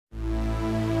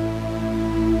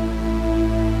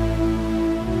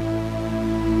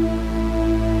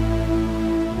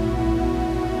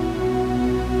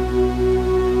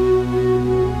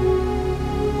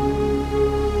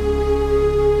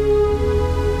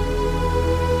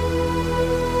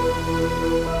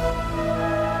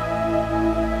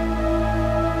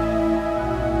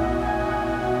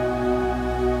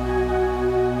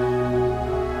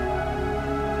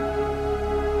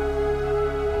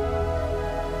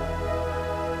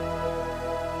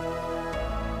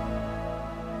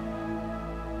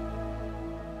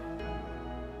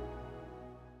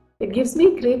It gives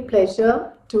me great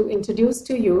pleasure to introduce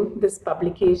to you this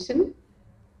publication,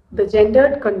 The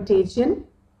Gendered Contagion,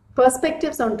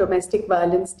 Perspectives on Domestic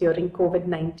Violence During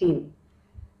COVID-19.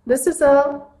 This is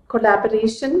a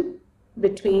collaboration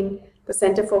between the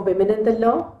Center for Women in the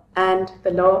Law and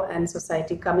the Law and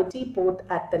Society Committee, both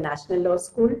at the National Law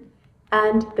School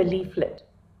and the Leaflet.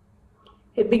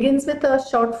 It begins with a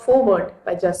short foreword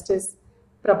by Justice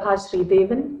Prabha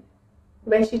Sridevan,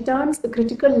 where she turns the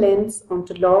critical lens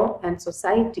onto law and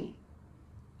society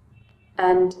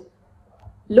and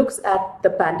looks at the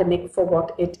pandemic for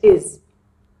what it is.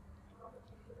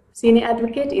 Senior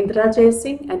Advocate Indira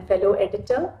Jaising and fellow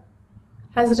editor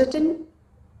has written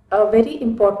a very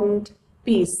important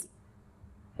piece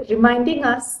reminding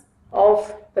us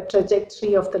of the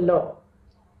trajectory of the law.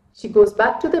 She goes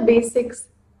back to the basics,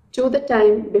 to the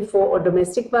time before a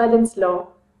domestic violence law,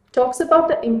 talks about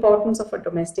the importance of a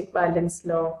domestic violence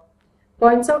law,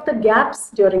 points out the gaps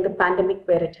during the pandemic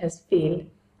where it has failed,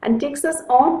 and takes us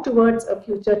on towards a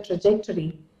future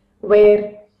trajectory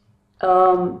where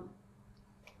the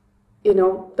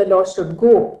law should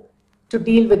go to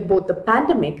deal with both the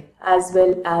pandemic as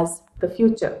well as the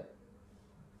future.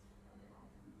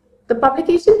 The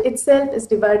publication itself is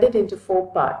divided into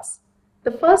 4 parts.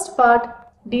 The first part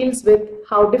deals with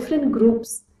how different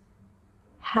groups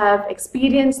have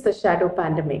experienced the shadow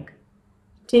pandemic,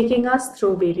 taking us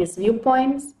through various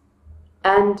viewpoints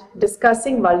and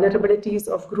discussing vulnerabilities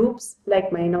of groups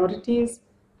like minorities,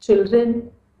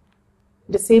 children,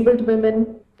 disabled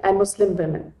women, and Muslim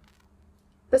women.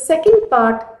 The second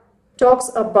part talks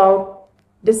about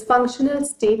dysfunctional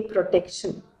state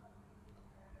protection.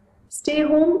 Stay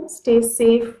home, stay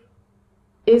safe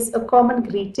is a common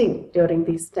greeting during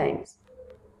these times.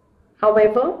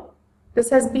 However, this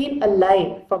has been a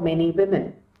lie for many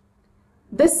women.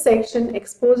 This section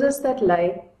exposes that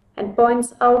lie and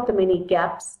points out the many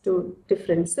gaps to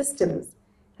different systems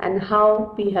and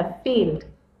how we have failed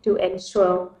to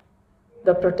ensure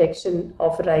the protection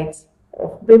of rights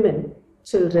of women,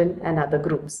 children, and other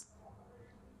groups.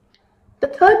 The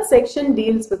third section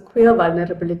deals with queer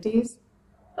vulnerabilities,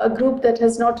 a group that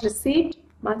has not received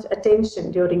much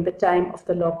attention during the time of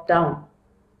the lockdown.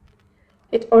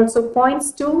 It also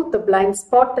points to the blind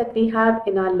spot that we have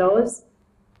in our laws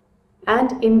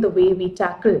and in the way we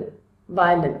tackle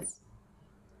violence,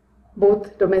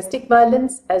 both domestic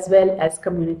violence as well as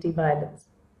community violence.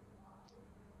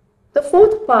 The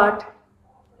fourth part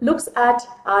looks at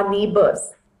our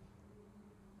neighbors.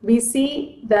 We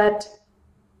see that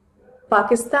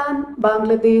Pakistan,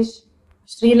 Bangladesh,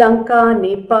 Sri Lanka,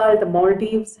 Nepal, the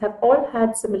Maldives have all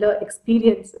had similar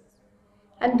experiences.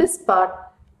 And this part,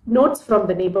 Notes from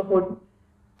the Neighborhood,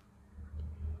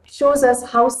 shows us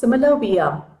how similar we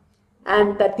are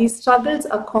and that these struggles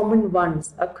are common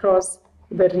ones across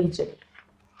the region.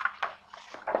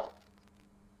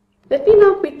 Let me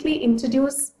now quickly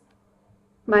introduce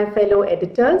my fellow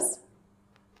editors.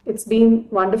 It's been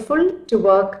wonderful to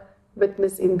work with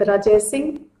Ms. Indira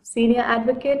Jaising, Senior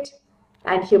Advocate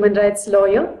and Human Rights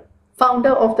Lawyer,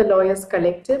 founder of the Lawyers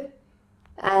Collective,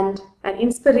 and an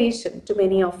inspiration to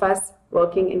many of us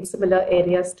working in similar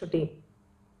areas today.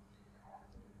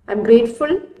 I'm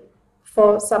grateful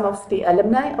for some of the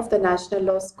alumni of the National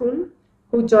Law School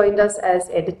who joined us as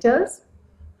editors.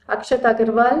 Akshat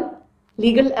Agarwal,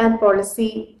 legal and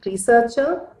policy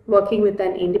researcher working with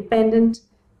an independent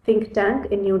think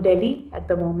tank in New Delhi at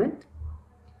the moment.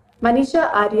 Manisha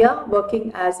Arya,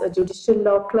 working as a judicial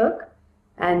law clerk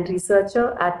and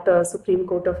researcher at the Supreme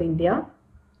Court of India.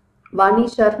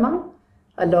 Vani Sharma,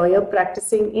 a lawyer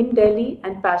practicing in Delhi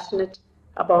and passionate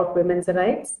about women's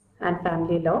rights and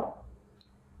family law.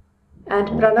 And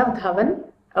Pranav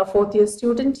Dhawan, a 4th-year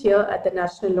student here at the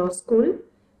National Law School,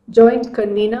 joint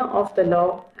convener of the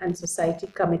Law and Society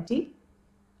Committee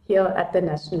here at the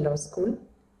National Law School.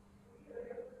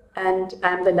 And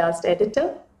I'm the last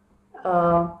editor.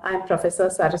 I'm Professor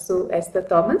Sarasu Esther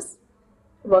Thomas,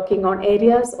 working on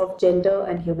areas of gender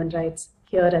and human rights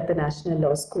here at the National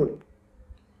Law School.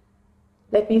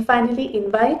 Let me finally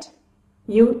invite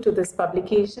you to this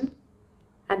publication,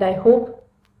 and I hope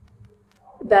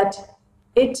that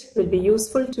it will be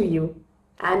useful to you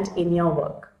and in your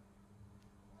work.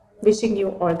 Wishing you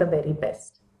all the very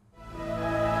best.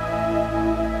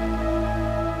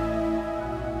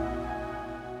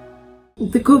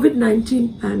 The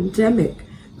COVID-19 pandemic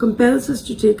compels us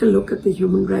to take a look at the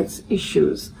human rights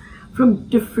issues from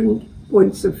different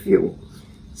points of view,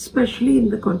 especially in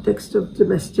the context of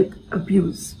domestic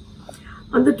abuse.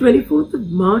 On the 24th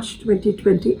of March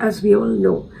 2020, as we all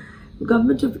know, the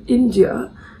government of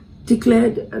India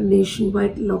declared a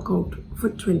nationwide lockout for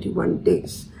 21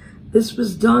 days. This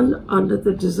was done under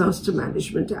the Disaster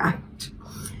Management Act.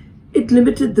 It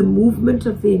limited the movement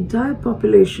of the entire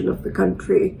population of the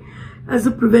country as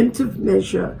a preventive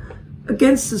measure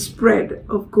against the spread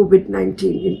of COVID-19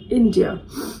 in India.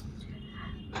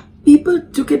 People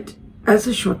took it as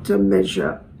a short-term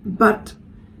measure, but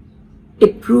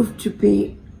it proved to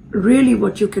be really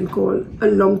what you can call a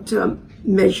long-term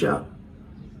measure.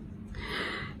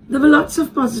 There were lots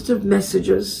of positive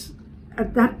messages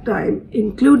at that time,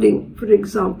 including, for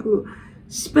example,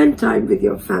 spend time with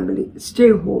your family, stay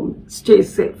home, stay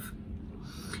safe.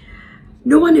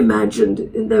 No one imagined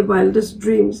in their wildest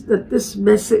dreams that this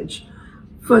message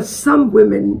for some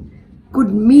women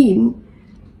could mean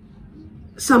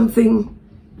something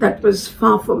that was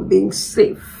far from being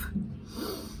safe.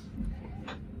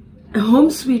 A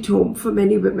home sweet home for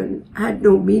many women had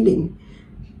no meaning,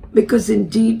 because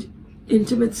indeed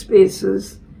intimate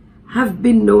spaces have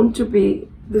been known to be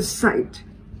the site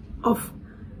of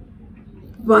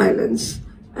violence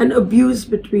and abuse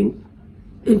between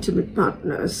intimate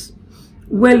partners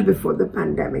well before the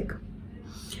pandemic.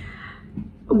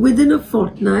 Within a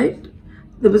fortnight,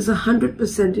 there was a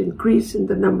 100% increase in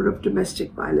the number of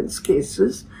domestic violence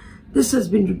cases. This has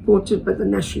been reported by the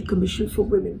National Commission for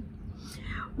Women.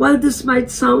 While this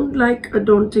might sound like a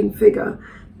daunting figure,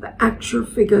 the actual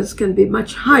figures can be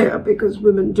much higher because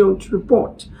women don't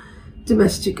report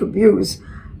domestic abuse.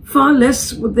 Far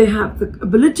less would they have the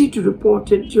ability to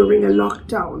report it during a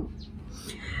lockdown.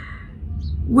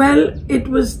 Well, it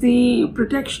was the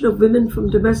Protection of Women from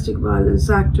Domestic Violence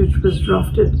Act which was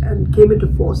drafted and came into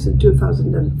force in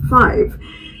 2005,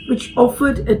 which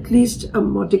offered at least a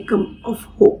modicum of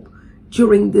hope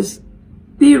during this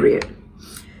period.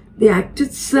 The act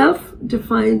itself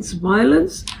defines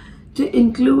violence to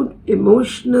include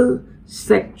emotional,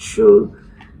 sexual,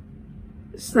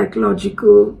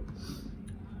 psychological,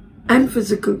 and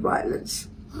physical violence.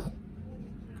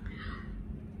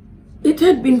 It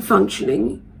had been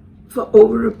functioning for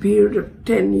over a period of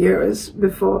 10 years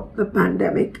before the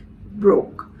pandemic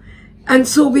broke. And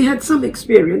so we had some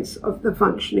experience of the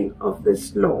functioning of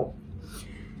this law.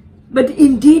 But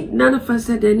indeed, none of us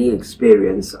had any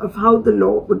experience of how the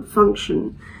law would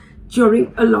function during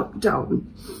a lockdown.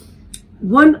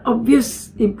 One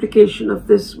obvious implication of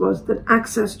this was that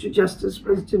access to justice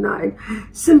was denied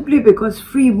simply because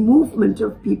free movement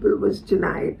of people was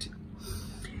denied.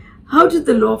 How did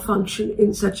the law function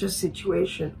in such a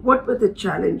situation? What were the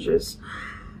challenges?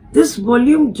 This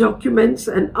volume documents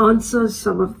and answers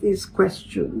some of these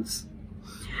questions.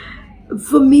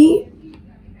 For me,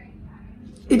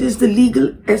 it is the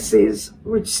legal essays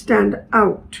which stand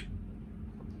out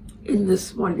in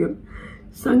this volume.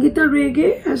 Sangeeta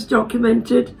Rege has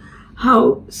documented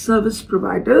how service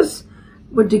providers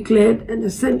were declared an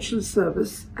essential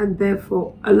service and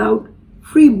therefore allowed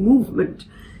free movement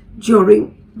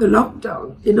during the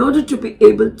lockdown in order to be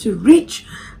able to reach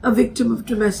a victim of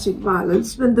domestic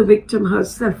violence when the victim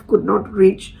herself could not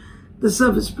reach the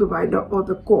service provider or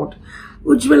the court.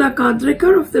 Ujjwala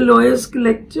Kadrekar of the Lawyers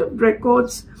Collective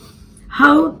records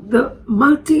how the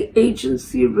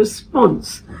multi-agency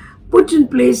response put in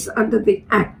place under the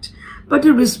Act, but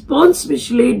a response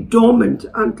which lay dormant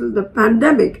until the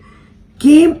pandemic,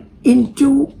 came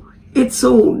into its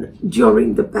own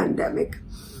during the pandemic.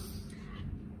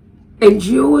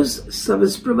 NGOs,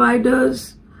 service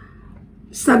providers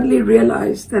suddenly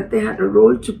realized that they had a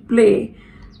role to play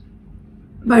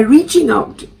by reaching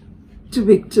out to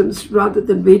victims rather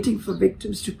than waiting for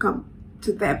victims to come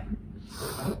to them.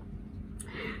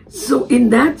 So in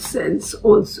that sense,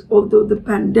 also, although the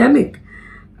pandemic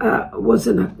was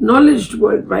an acknowledged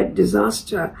worldwide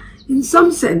disaster, in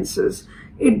some senses,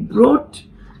 it brought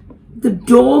the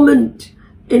dormant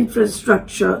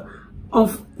infrastructure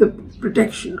of the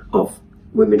Protection of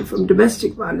Women from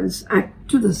Domestic Violence Act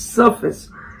to the surface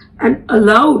and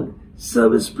allowed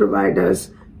service providers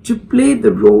to play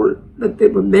the role that they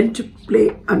were meant to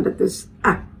play under this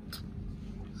Act.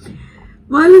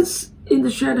 Violence in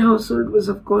the shared household was,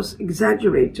 of course,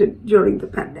 exaggerated during the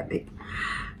pandemic.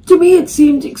 To me, it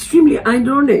seemed extremely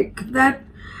ironic that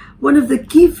one of the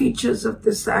key features of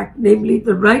this Act, namely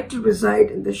the right to reside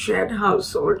in the shared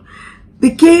household,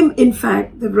 became, in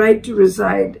fact, the right to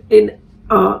reside in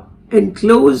an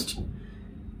enclosed,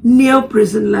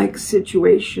 near-prison-like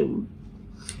situation.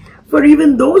 For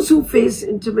even those who face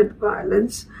intimate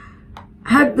violence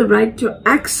had the right to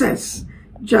access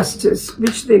justice,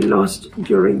 which they lost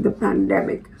during the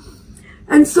pandemic.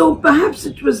 And so perhaps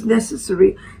it was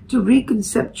necessary to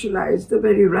reconceptualize the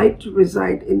very right to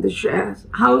reside in the shared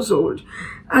household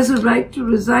as a right to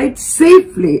reside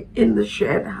safely in the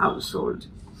shared household.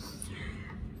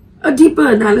 A deeper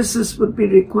analysis would be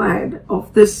required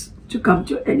of this to come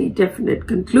to any definite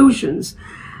conclusions.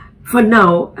 For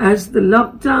now, as the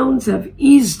lockdowns have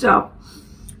eased up,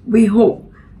 we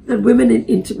hope that women in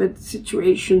intimate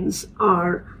situations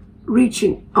are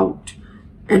reaching out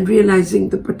and realizing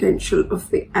the potential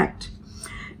of the act.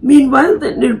 Meanwhile,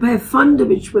 the Nirbhay Fund,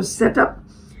 which was set up,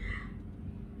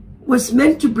 was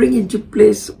meant to bring into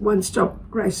place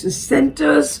one-stop crisis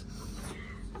centers.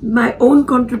 My own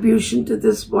contribution to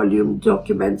this volume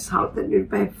documents how the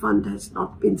Nirbhay Fund has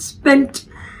not been spent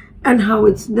and how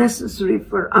it's necessary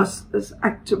for us as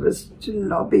activists to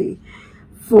lobby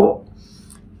for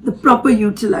the proper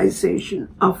utilization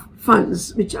of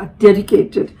funds which are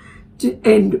dedicated to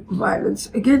end violence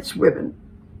against women.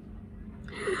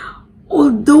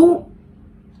 Although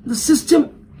the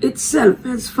system itself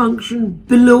has functioned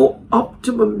below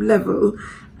optimum level,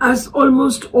 as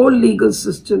almost all legal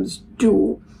systems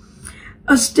do,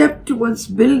 a step towards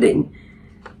building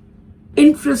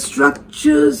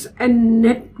infrastructures and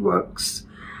networks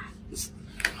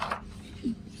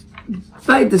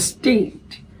by the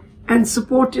state and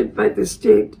supported by the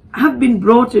state have been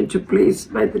brought into place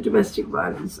by the Domestic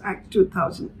Violence Act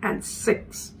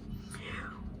 2006.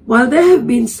 While there have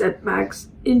been setbacks,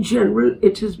 in general,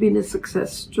 it has been a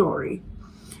success story.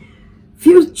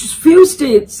 Few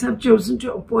states have chosen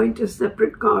to appoint a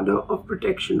separate cadre of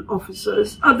protection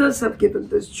officers. Others have given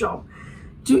this job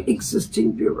to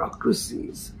existing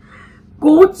bureaucracies.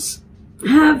 Courts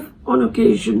have, on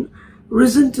occasion,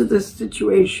 risen to this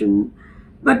situation,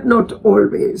 but not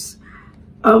always.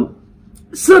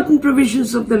 Certain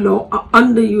provisions of the law are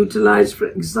underutilized, for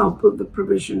example, the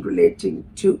provision relating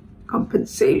to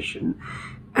compensation.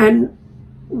 And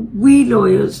we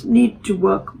lawyers need to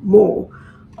work more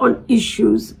on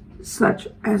issues such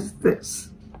as this.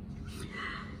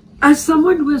 As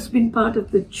someone who has been part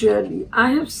of the journey,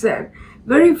 I have said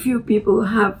very few people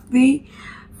have the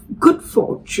good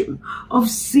fortune of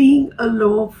seeing a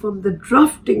law from the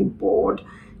drafting board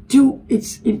to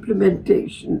its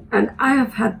implementation. And I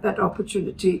have had that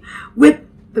opportunity with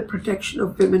the Protection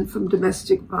of Women from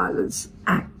Domestic Violence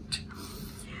Act.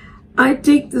 I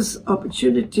take this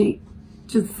opportunity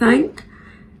to thank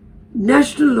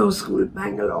National Law School,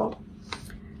 Bangalore,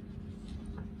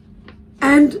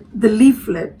 and the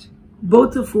Leaflet,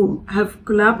 both of whom have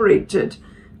collaborated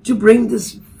to bring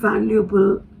this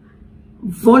valuable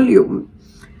volume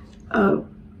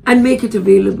and make it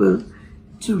available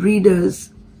to readers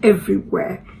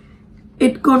everywhere.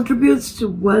 It contributes to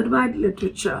worldwide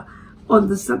literature on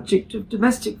the subject of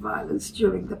domestic violence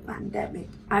during the pandemic.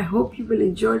 I hope you will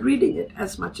enjoy reading it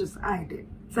as much as I did.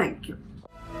 Thank you.